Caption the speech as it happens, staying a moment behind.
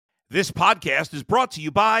This podcast is brought to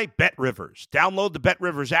you by BetRivers. Download the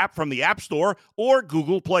BetRivers app from the App Store or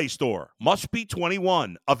Google Play Store. Must be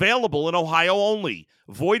 21. Available in Ohio only.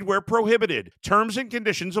 Void where prohibited. Terms and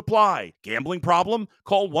conditions apply. Gambling problem?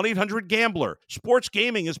 Call 1-800-GAMBLER. Sports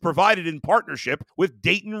gaming is provided in partnership with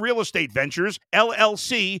Dayton Real Estate Ventures,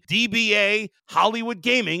 LLC, DBA, Hollywood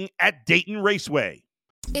Gaming at Dayton Raceway.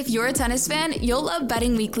 If you're a tennis fan, you'll love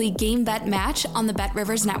Betting Weekly Game Bet Match on the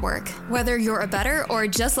BetRivers Network. Whether you're a bettor or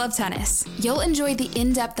just love tennis, you'll enjoy the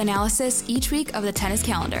in-depth analysis each week of the tennis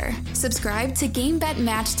calendar. Subscribe to Game Bet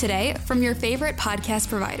Match today from your favorite podcast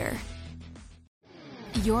provider.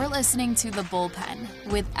 You're listening to The Bullpen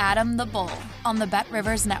with Adam the Bull on the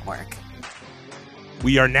BetRivers Network.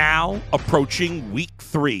 We are now approaching week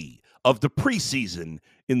 3 of the preseason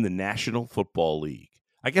in the National Football League.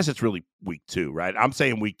 I guess it's really week 2, right? I'm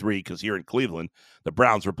saying week 3 because here in Cleveland, the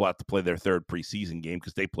Browns were about to play their third preseason game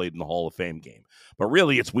because they played in the Hall of Fame game. But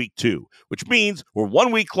really, it's week 2, which means we're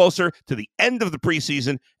 1 week closer to the end of the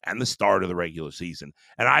preseason and the start of the regular season.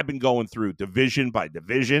 And I've been going through division by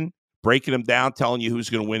division, breaking them down, telling you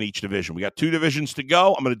who's going to win each division. We got 2 divisions to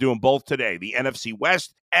go. I'm going to do them both today, the NFC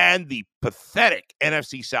West and the pathetic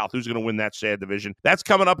NFC South. Who's going to win that sad division? That's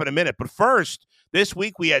coming up in a minute. But first, this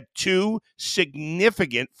week we had 2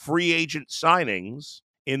 significant free agent signings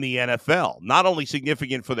in the NFL. Not only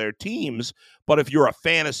significant for their teams, but if you're a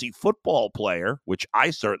fantasy football player, which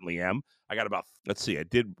I certainly am, I got about, let's see, I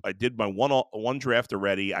did my one draft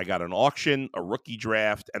already. I got an auction, a rookie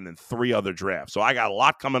draft, and then 3 other drafts. So I got a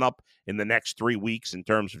lot coming up in the next 3 weeks in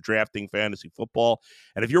terms of drafting fantasy football.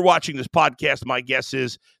 And if you're watching this podcast, my guess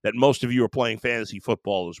is that most of you are playing fantasy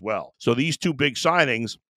football as well. So these 2 big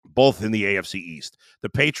signings, both in the AFC East. The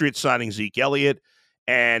Patriots signing Zeke Elliott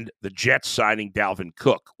and the Jets signing Dalvin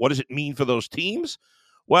Cook. What does it mean for those teams?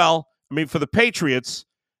 Well, I mean, for the Patriots,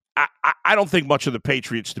 I don't think much of the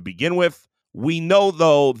Patriots to begin with. We know,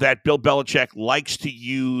 though, that Bill Belichick likes to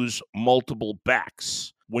use multiple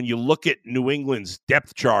backs. When you look at New England's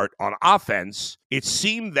depth chart on offense, it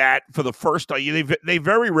seemed that for the first time, they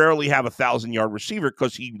very rarely have a 1,000-yard receiver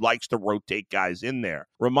because he likes to rotate guys in there.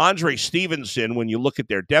 Ramondre Stevenson, when you look at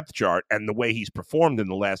their depth chart and the way he's performed in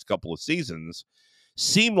the last couple of seasons,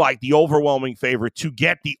 seemed like the overwhelming favorite to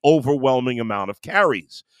get the overwhelming amount of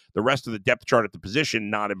carries. The rest of the depth chart at the position,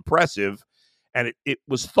 not impressive. And it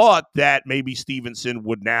was thought that maybe Stevenson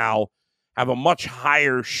would now have a much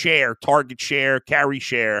higher share, target share, carry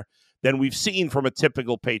share than we've seen from a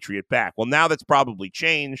typical Patriot back. Well, now that's probably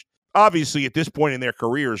changed. Obviously, at this point in their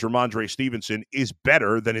careers, Ramondre Stevenson is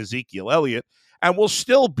better than Ezekiel Elliott and will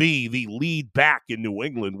still be the lead back in New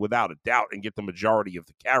England without a doubt and get the majority of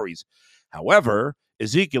the carries. However,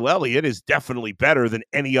 Ezekiel Elliott is definitely better than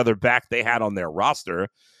any other back they had on their roster.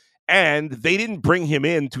 And they didn't bring him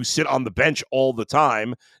in to sit on the bench all the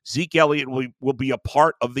time. Zeke Elliott will be a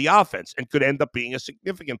part of the offense and could end up being a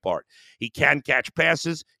significant part. He can catch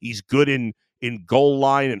passes. He's good in goal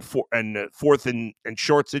line and fourth and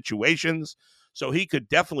short situations. So he could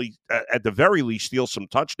definitely, at the very least, steal some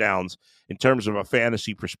touchdowns in terms of a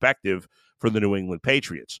fantasy perspective for the New England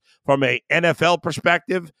Patriots. From a NFL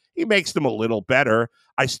perspective, he makes them a little better.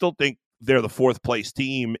 I still think they're the 4th place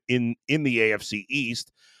team in the AFC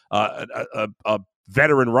East. A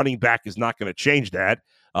veteran running back is not going to change that.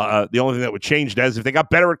 The only thing that would change that is if they got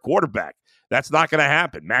better at quarterback. That's not going to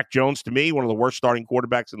happen. Mac Jones, to me, one of the worst starting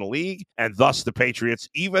quarterbacks in the league, and thus the Patriots,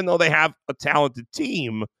 even though they have a talented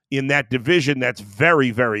team in that division that's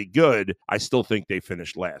very, very good, I still think they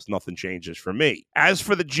finished last. Nothing changes for me. As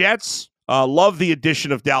for the Jets, love the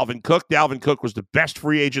addition of Dalvin Cook. Dalvin Cook was the best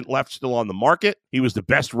free agent left still on the market. He was the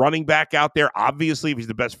best running back out there. Obviously, if he's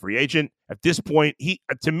the best free agent at this point,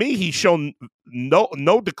 he's shown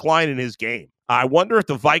no decline in his game. I wonder if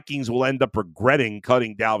the Vikings will end up regretting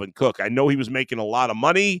cutting Dalvin Cook. I know he was making a lot of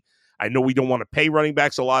money. I know we don't want to pay running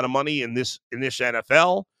backs a lot of money in this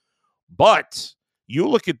NFL, but you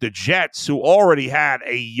look at the Jets, who already had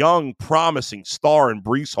a young, promising star in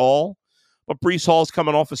Breece Hall. But Breece Hall is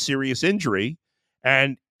coming off a serious injury,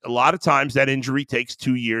 and a lot of times that injury takes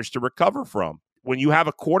 2 years to recover from. When you have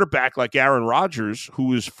a quarterback like Aaron Rodgers,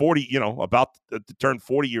 who is 40, about to turn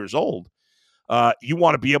 40 years old, you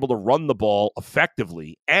want to be able to run the ball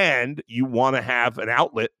effectively, and you want to have an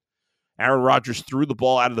outlet. Aaron Rodgers threw the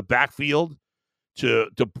ball out of the backfield to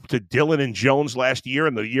Dillon and Jones last year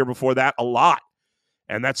and the year before that a lot,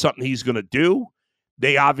 and that's something he's going to do.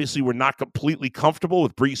 They obviously were not completely comfortable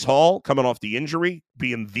with Breece Hall coming off the injury,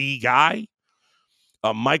 being the guy.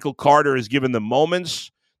 Michael Carter has given them moments.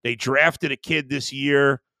 They drafted a kid this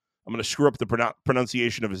year. I'm going to screw up the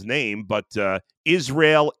pronunciation of his name, but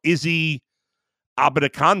Israel Izzy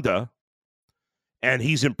Abadakonda. and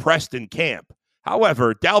he's impressed in camp.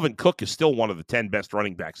 However, Dalvin Cook is still one of the 10 best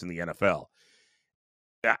running backs in the NFL.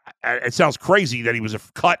 It sounds crazy that he was a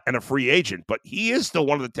cut and a free agent, but he is still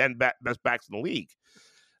one of the 10 best backs in the league.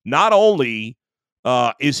 Not only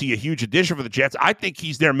is he a huge addition for the Jets, I think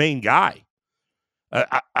he's their main guy.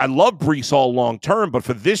 I love Breece Hall long term, but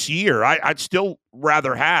for this year, I'd still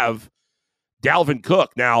rather have Dalvin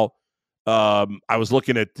Cook. Now, I was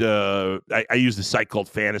looking at I use the site called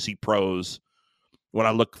Fantasy Pros. When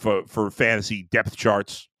I look for fantasy depth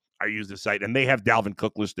charts, I use the site, and they have Dalvin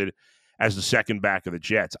Cook listed as the second back of the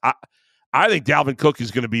Jets. I think Dalvin Cook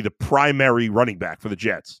is going to be the primary running back for the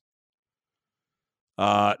Jets.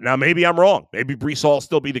 Now, maybe I'm wrong. Maybe Breece Hall will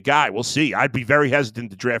still be the guy. We'll see. I'd be very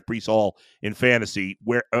hesitant to draft Breece Hall in fantasy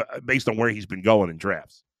based on where he's been going in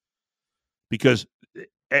drafts. Because,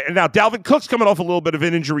 and now Dalvin Cook's coming off a little bit of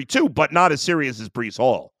an injury too, but not as serious as Breece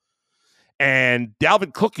Hall. And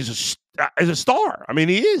Dalvin Cook is a star. I mean,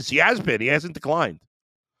 he is. He has been. He hasn't declined.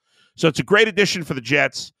 So it's a great addition for the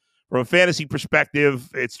Jets. From a fantasy perspective,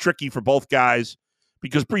 it's tricky for both guys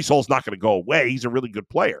because Breece Hall's not going to go away. He's a really good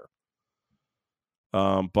player.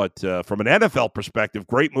 But from an NFL perspective,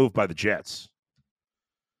 great move by the Jets.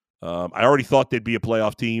 I already thought they'd be a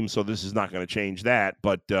playoff team, so this is not going to change that.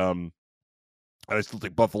 But I still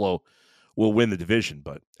think Buffalo will win the division.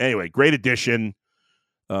 But anyway, great addition,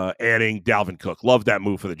 adding Dalvin Cook. Love that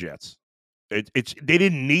move for the Jets. They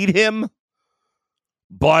didn't need him,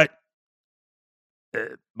 but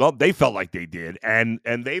they felt like they did, and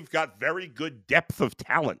they've got very good depth of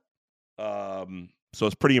talent. So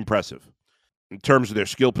it's pretty impressive. In terms of their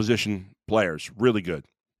skill position players, really good.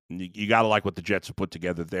 You got to like what the Jets have put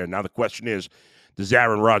together there. Now the question is, does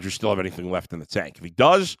Aaron Rodgers still have anything left in the tank? If he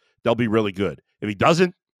does, they'll be really good. If he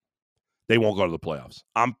doesn't, they won't go to the playoffs.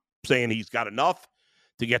 I'm saying he's got enough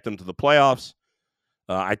to get them to the playoffs.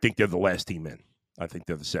 I think they're the last team in. I think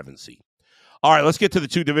they're the 7th seed. All right, let's get to the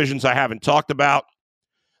two divisions I haven't talked about.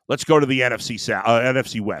 Let's go to the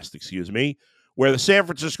NFC West, where the San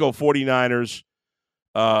Francisco 49ers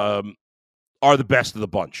are the best of the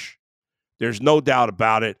bunch. There's no doubt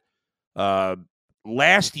about it.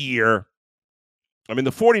 Last year, I mean,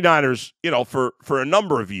 the 49ers, for a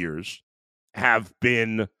number of years have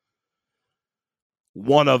been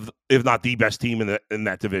one of, if not the best team in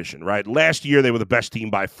that division, right? Last year, they were the best team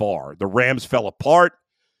by far. The Rams fell apart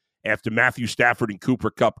after Matthew Stafford and Cooper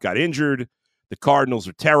Kupp got injured. The Cardinals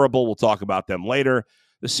are terrible. We'll talk about them later.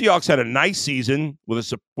 The Seahawks had a nice season with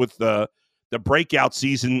the breakout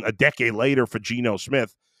season a decade later for Geno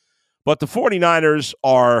Smith. But the 49ers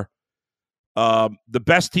are the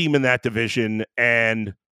best team in that division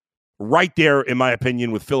and right there, in my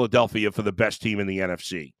opinion, with Philadelphia for the best team in the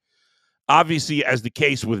NFC. Obviously, as the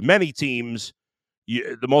case with many teams,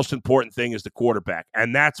 the most important thing is the quarterback,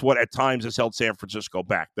 and that's what at times has held San Francisco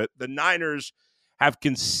back. The Niners have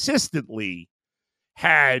consistently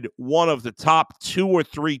had one of the top 2 or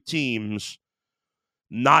 3 teams,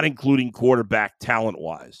 not including quarterback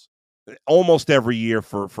talent-wise, almost every year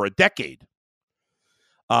for a decade.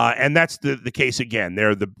 And that's the case again.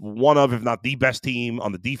 They're the one of, if not the best team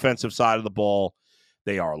on the defensive side of the ball.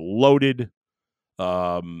 They are loaded.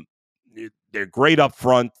 They're great up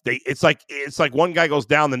front. It's like one guy goes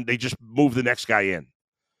down, then they just move the next guy in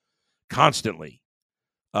constantly.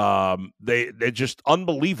 They're just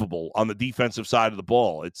unbelievable on the defensive side of the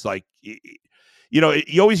ball. It's like,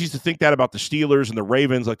 you always used to think that about the Steelers and the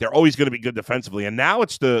Ravens, like they're always going to be good defensively. And now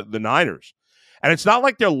it's the Niners. And it's not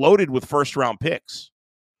like they're loaded with first-round picks.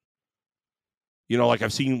 Like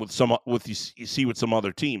I've seen with some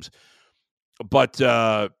other teams. But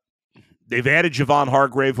they've added Javon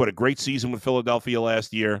Hargrave, who had a great season with Philadelphia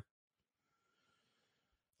last year.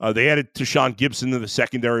 They added Tashawn Gibson to the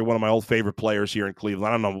secondary, one of my old favorite players here in Cleveland.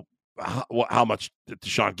 I don't know how much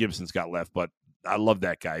Tashawn Gibson's got left, but I love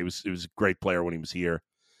that guy. He was a great player when he was here.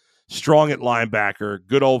 Strong at linebacker,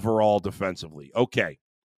 good overall defensively. Okay.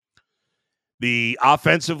 The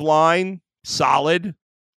offensive line, solid.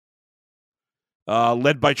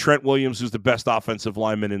 Led by Trent Williams, who's the best offensive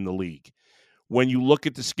lineman in the league. When you look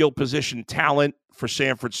at the skill position talent for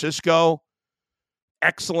San Francisco,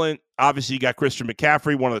 excellent. Obviously, you got Christian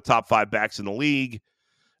McCaffrey, one of the top 5 backs in the league.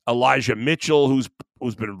 Elijah Mitchell, who's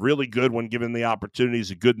been really good when given the opportunity,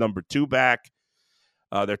 is a good number 2 back.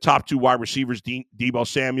 Their top 2 wide receivers, Deebo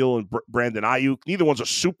Samuel and Brandon Ayuk. Neither one's a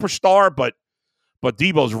superstar, but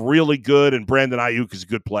Deebo's really good, and Brandon Ayuk is a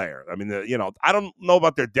good player. I mean, I don't know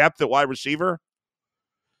about their depth at wide receiver.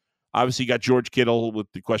 Obviously, you got George Kittle. With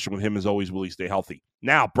the question with him is always, will he stay healthy?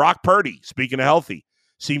 Now, Brock Purdy, speaking of healthy,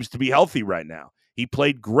 seems to be healthy right now. He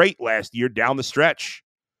played great last year down the stretch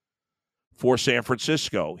for San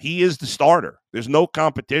Francisco. He is the starter. There's no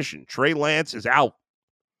competition. Trey Lance is out.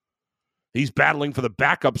 He's battling for the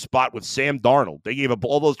backup spot with Sam Darnold. They gave up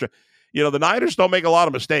all those. The Niners don't make a lot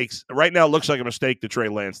of mistakes. Right now, it looks like a mistake, the Trey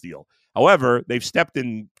Lance deal. However, they've stepped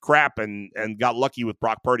in crap and got lucky with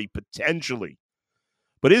Brock Purdy, potentially.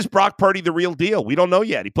 But is Brock Purdy the real deal? We don't know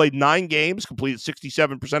yet. He played 9 games, completed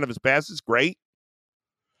 67% of his passes. Great.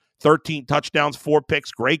 13 touchdowns, 4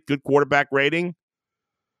 picks. Great. Good quarterback rating.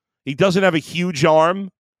 He doesn't have a huge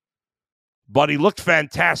arm, but he looked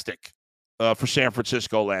fantastic for San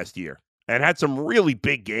Francisco last year and had some really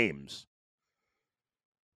big games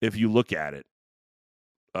if you look at it.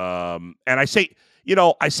 And I say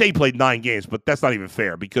he played 9 games, but that's not even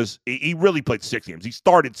fair because he really played 6 games. He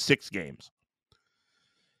started 6 games.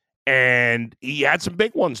 And he had some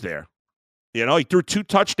big ones there. He threw 2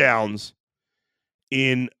 touchdowns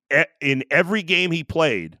in every game he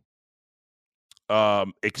played,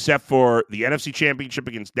 except for the NFC Championship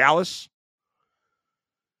against Dallas.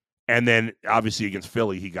 And then, obviously, against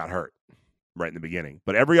Philly, he got hurt right in the beginning.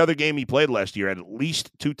 But every other game he played last year had at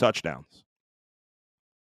least 2 touchdowns.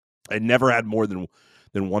 And never had more than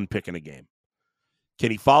 1 pick in a game.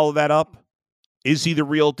 Can he follow that up? Is he the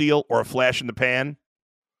real deal or a flash in the pan?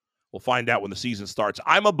 We'll find out when the season starts.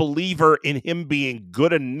 I'm a believer in him being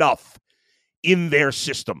good enough in their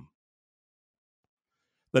system.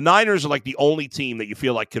 The Niners are like the only team that you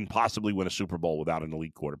feel like can possibly win a Super Bowl without an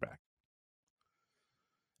elite quarterback.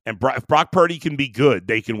 And if Brock Purdy can be good,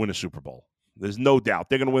 they can win a Super Bowl. There's no doubt.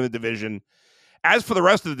 They're going to win the division. As for the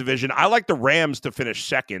rest of the division, I like the Rams to finish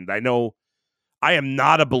second. I know I am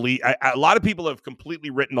not a believer. A lot of people have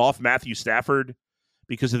completely written off Matthew Stafford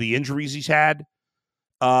because of the injuries he's had.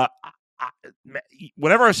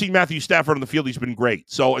 Whenever I see Matthew Stafford on the field, he's been great.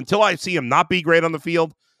 So until I see him not be great on the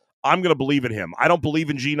field, I'm going to believe in him. I don't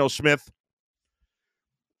believe in Geno Smith.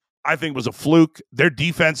 I think it was a fluke. Their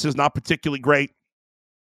defense is not particularly great.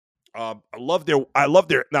 I love their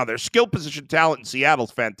skill position talent in Seattle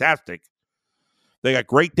is fantastic. They got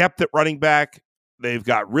great depth at running back. They've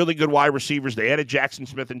got really good wide receivers. They added Jackson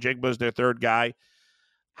Smith and Jigba as their third guy.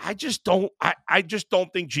 I just don't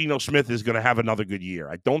think Geno Smith is going to have another good year.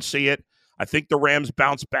 I don't see it. I think the Rams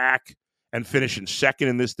bounce back and finish in second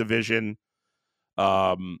in this division.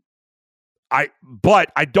 But I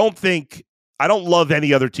don't love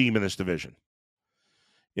any other team in this division.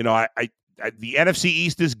 The NFC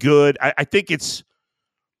East is good. I think it's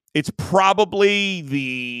probably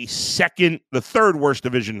the third worst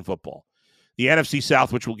division in football. The NFC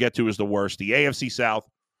South, which we'll get to, is the worst. The AFC South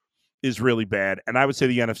is really bad, and I would say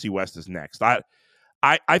the NFC West is next.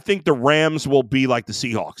 I think the Rams will be like the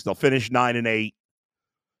Seahawks. They'll finish 9-8,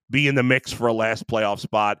 be in the mix for a last playoff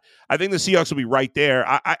spot. I think the Seahawks will be right there.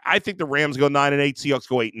 I think the Rams go 9-8, Seahawks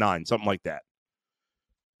go 8-9, something like that.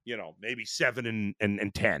 Maybe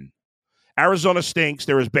 7-10. Arizona stinks.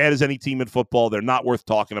 They're as bad as any team in football. They're not worth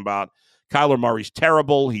talking about. Kyler Murray's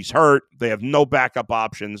terrible. He's hurt. They have no backup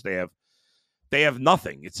options. They have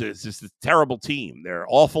nothing. It's just a terrible team. They're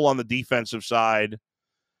awful on the defensive side.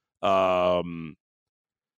 I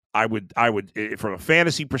would, from a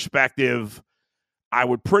fantasy perspective, I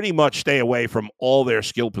would pretty much stay away from all their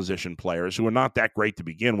skill position players who are not that great to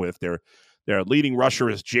begin with. Their leading rusher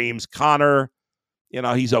is James Conner.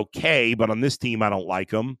 He's okay, but on this team, I don't like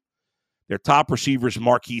him. Their top receiver is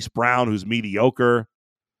Marquise Brown, who's mediocre.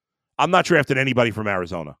 I'm not drafting anybody from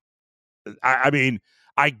Arizona.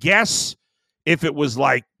 I guess if it was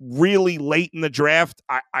like really late in the draft,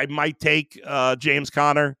 I might take James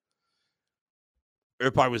Conner.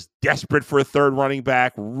 If I was desperate for a third running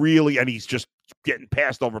back, really, and he's just getting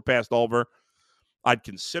passed over, I'd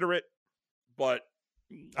consider it. But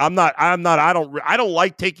I don't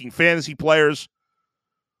like taking fantasy players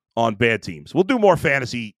on bad teams. We'll do more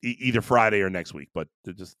fantasy either Friday or next week, but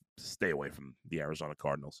to just stay away from the Arizona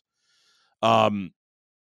Cardinals.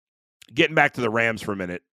 Getting back to the Rams for a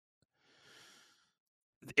minute.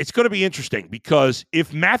 It's going to be interesting because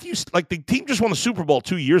if Matthews, the team just won the Super Bowl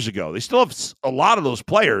 2 years ago, they still have a lot of those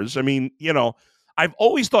players. I've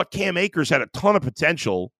always thought Cam Akers had a ton of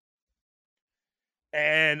potential,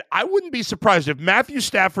 and I wouldn't be surprised if Matthew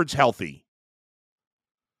Stafford's healthy.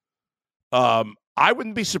 I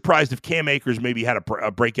wouldn't be surprised if Cam Akers maybe had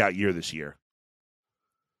a breakout year this year.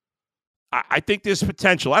 I think there's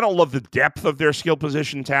potential. I don't love the depth of their skill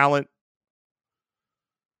position talent.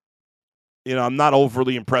 I'm not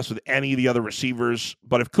overly impressed with any of the other receivers.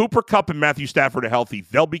 But if Cooper Kupp and Matthew Stafford are healthy,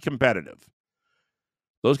 they'll be competitive.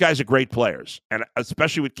 Those guys are great players. And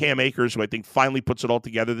especially with Cam Akers, who I think finally puts it all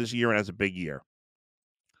together this year and has a big year.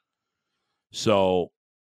 So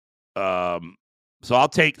I'm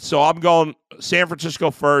going San Francisco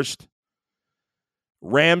first,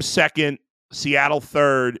 Rams second, Seattle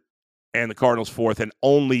third, and the Cardinals fourth, and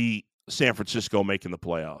only San Francisco making the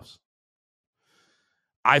playoffs.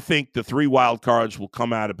 I think the 3 wild cards will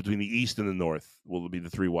come out of between the East and the North. Will be the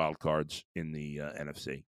 3 wild cards in the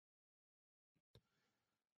NFC.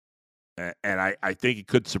 And I think it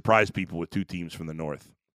could surprise people with 2 teams from the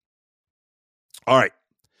North. All right.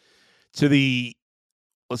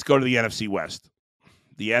 Let's go to the NFC West.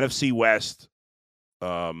 The NFC West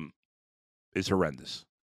is horrendous.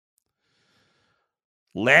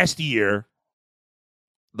 Last year,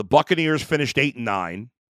 the Buccaneers finished 8-9,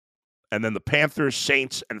 and then the Panthers,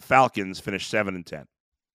 Saints, and Falcons finished 7-10.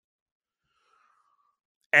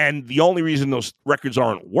 And the only reason those records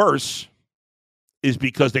aren't worse is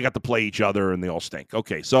because they got to play each other and they all stink.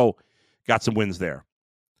 Okay, so got some wins there.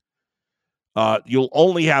 You'll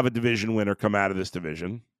only have a division winner come out of this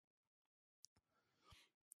division.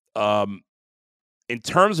 In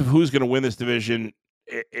terms of who's going to win this division,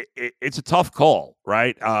 it's a tough call,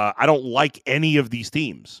 right? I don't like any of these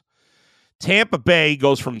teams. Tampa Bay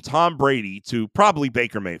goes from Tom Brady to probably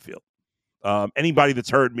Baker Mayfield. Anybody that's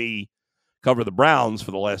heard me cover the Browns for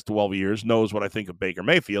the last 12 years knows what I think of Baker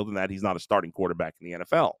Mayfield and that he's not a starting quarterback in the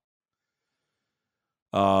NFL.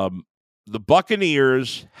 The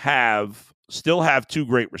Buccaneers still have 2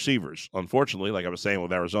 great receivers. Unfortunately, like I was saying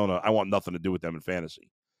with Arizona, I want nothing to do with them in fantasy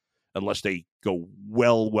unless they go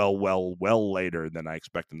well later than I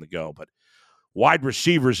expect them to go. But wide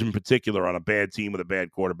receivers in particular on a bad team with a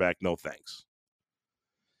bad quarterback, no thanks.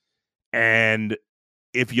 And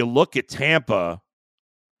if you look at Tampa,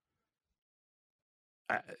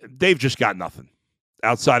 they've just got nothing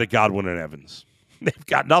outside of Godwin and Evans. They've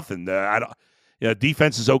got nothing.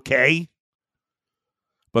 Defense is okay,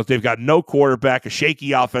 but they've got no quarterback, a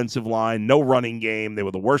shaky offensive line, no running game. They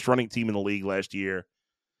were the worst running team in the league last year.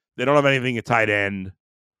 They don't have anything at tight end.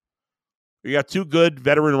 You got 2 good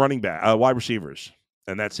veteran wide receivers,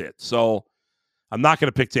 and that's it. So I'm not going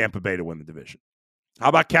to pick Tampa Bay to win the division. How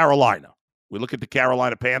about Carolina? We look at the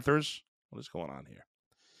Carolina Panthers. What is going on here?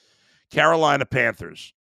 Carolina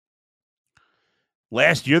Panthers.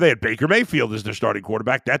 Last year, they had Baker Mayfield as their starting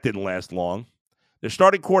quarterback. That didn't last long. Their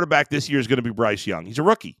starting quarterback this year is going to be Bryce Young. He's a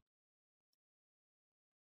rookie.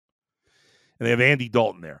 And they have Andy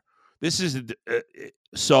Dalton there. This is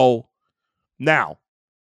so now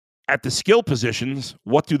at the skill positions,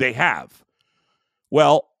 what do they have?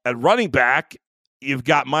 Well, at running back, you've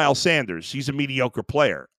got Miles Sanders. He's a mediocre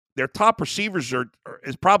player. Their top receivers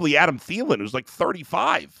is probably Adam Thielen, who's like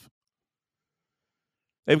 35.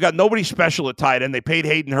 They've got nobody special at tight end. They paid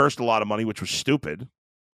Hayden Hurst a lot of money, which was stupid.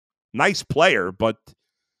 Nice player, but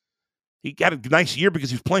he got a nice year because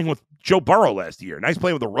he was playing with Joe Burrow last year. Nice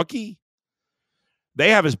playing with a rookie.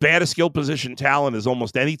 They have as bad a skill position talent as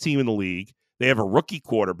almost any team in the league. They have a rookie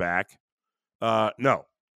quarterback. No.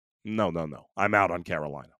 I'm out on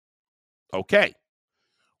Carolina. Okay.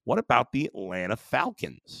 What about the Atlanta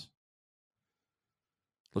Falcons?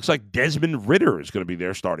 Looks like Desmond Ridder is going to be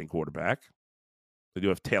their starting quarterback. They do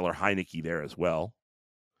have Taylor Heineke there as well.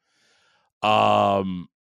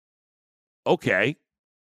 Okay.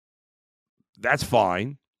 That's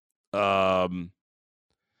fine.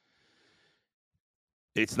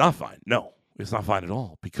 It's not fine. No, it's not fine at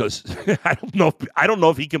all because I don't know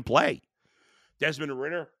if he can play. Desmond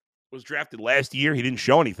Ridder was drafted last year. He didn't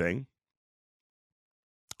show anything.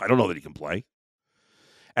 I don't know that he can play.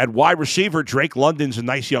 At wide receiver, Drake London's a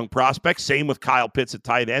nice young prospect. Same with Kyle Pitts at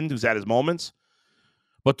tight end, who's at his moments.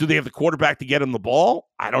 But do they have the quarterback to get him the ball?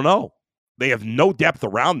 I don't know. They have no depth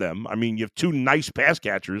around them. I mean, you have 2 nice pass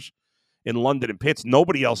catchers in London and Pitts.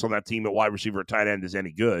 Nobody else on that team at wide receiver or tight end is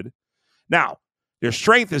any good. Now, their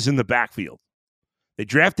strength is in the backfield. They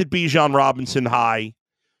drafted Bijan Robinson high.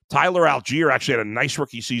 Tyler Algier actually had a nice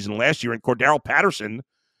rookie season last year, and Cordero Patterson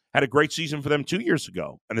had a great season for them 2 years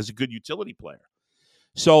ago and is a good utility player.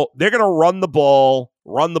 So they're going to run the ball.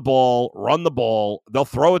 They'll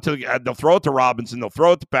throw it to Robinson. They'll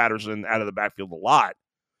throw it to Patterson out of the backfield a lot.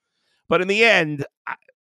 But in the end,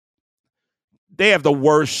 they have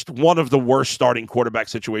one of the worst starting quarterback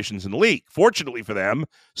situations in the league. Fortunately for them,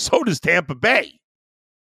 so does Tampa Bay.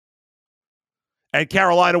 And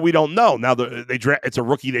Carolina, we don't know. Now, it's a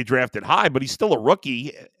rookie they drafted high, but he's still a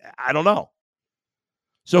rookie. I don't know.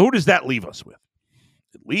 So who does that leave us with?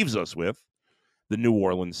 It leaves us with the New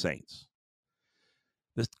Orleans Saints.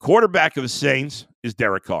 The quarterback of the Saints is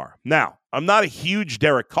Derek Carr. Now, I'm not a huge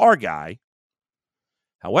Derek Carr guy.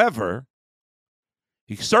 However,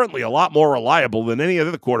 he's certainly a lot more reliable than any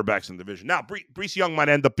of the quarterbacks in the division. Now, Bryce Young might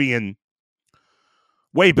end up being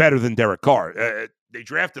way better than Derek Carr. They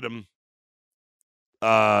drafted him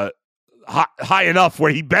high enough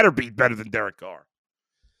where he better be better than Derek Carr.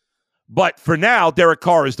 But for now, Derek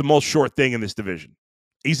Carr is the most sure thing in this division.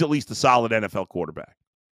 He's at least a solid NFL quarterback.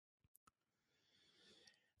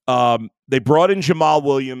 They brought in Jamal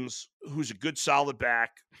Williams, who's a good, solid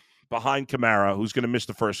back behind Kamara, who's going to miss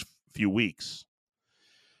the first few weeks.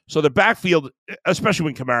 So the backfield, especially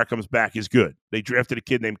when Kamara comes back, is good. They drafted a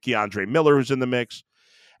kid named Keandre Miller, who's in the mix.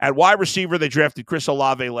 At wide receiver, they drafted Chris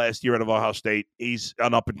Olave last year out of Ohio State. He's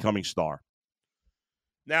an up-and-coming star.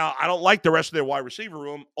 Now, I don't like the rest of their wide receiver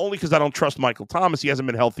room, only because I don't trust Michael Thomas. He hasn't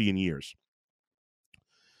been healthy in years.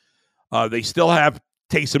 They still have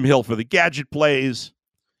Taysom Hill for the gadget plays.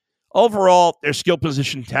 Overall, their skill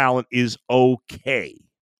position talent is okay.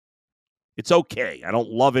 It's okay. I don't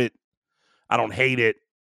love it. I don't hate it.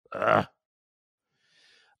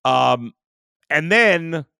 And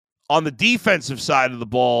then on the defensive side of the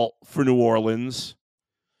ball for New Orleans,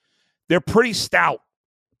 they're pretty stout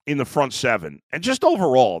in the front seven. And just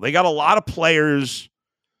overall, they got a lot of players.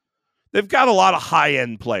 They've got a lot of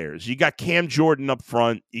high-end players. You got Cam Jordan up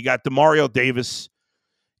front. You got DeMario Davis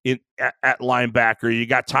at linebacker. You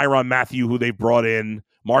got Tyrann Mathieu, who they brought in.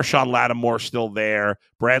 Marshawn Lattimore still there.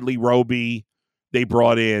 Bradley Roby they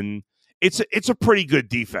brought in. It's a pretty good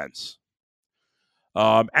defense.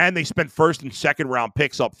 And they spent first and second round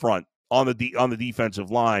picks up front on the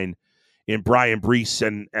defensive line in Brian Brees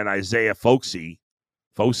and Isaiah Foskey,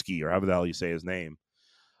 or however the hell you say his name.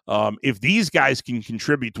 If these guys can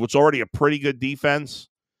contribute to what's already a pretty good defense,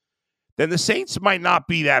 then the Saints might not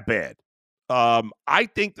be that bad. I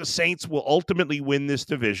think the Saints will ultimately win this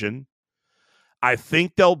division. I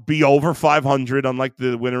think they'll be over 500, unlike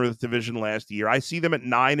the winner of the division last year. I see them at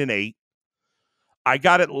 9-8. I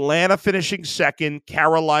got Atlanta finishing second,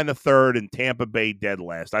 Carolina third, and Tampa Bay dead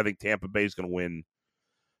last. I think Tampa Bay is going to win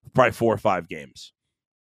probably 4 or 5 games.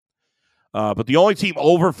 But the only team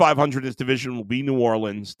over 500 in this division will be New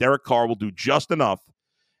Orleans. Derek Carr will do just enough,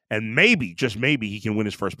 and maybe, just maybe, he can win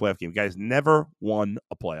his first playoff game. The guy's never won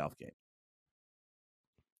a playoff game.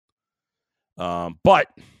 But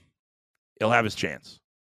he'll have his chance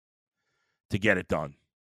to get it done.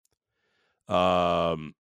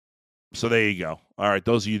 So there you go. All right,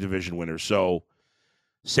 those are your division winners. So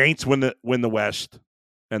Saints win the West,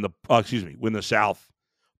 and win the South.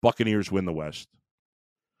 Buccaneers win the West.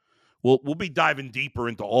 We'll be diving deeper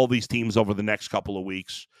into all these teams over the next couple of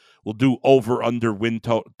weeks. We'll do over/under win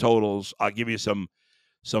totals. I'll give you some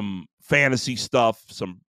fantasy stuff,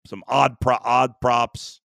 some odd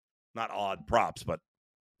props, not odd props, but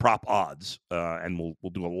prop odds, and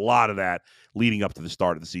we'll do a lot of that leading up to the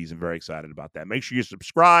start of the season. Very excited about that. Make sure you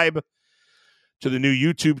subscribe to the new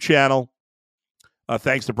YouTube channel.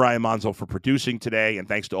 Thanks to Brian Monzo for producing today, and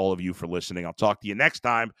thanks to all of you for listening. I'll talk to you next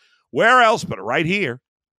time. Where else but right here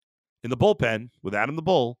in the bullpen with Adam the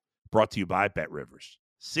Bull, brought to you by Bet Rivers.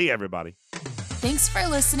 See you, everybody. Thanks for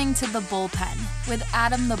listening to The Bullpen with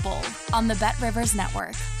Adam the Bull on the Bet Rivers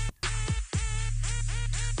Network.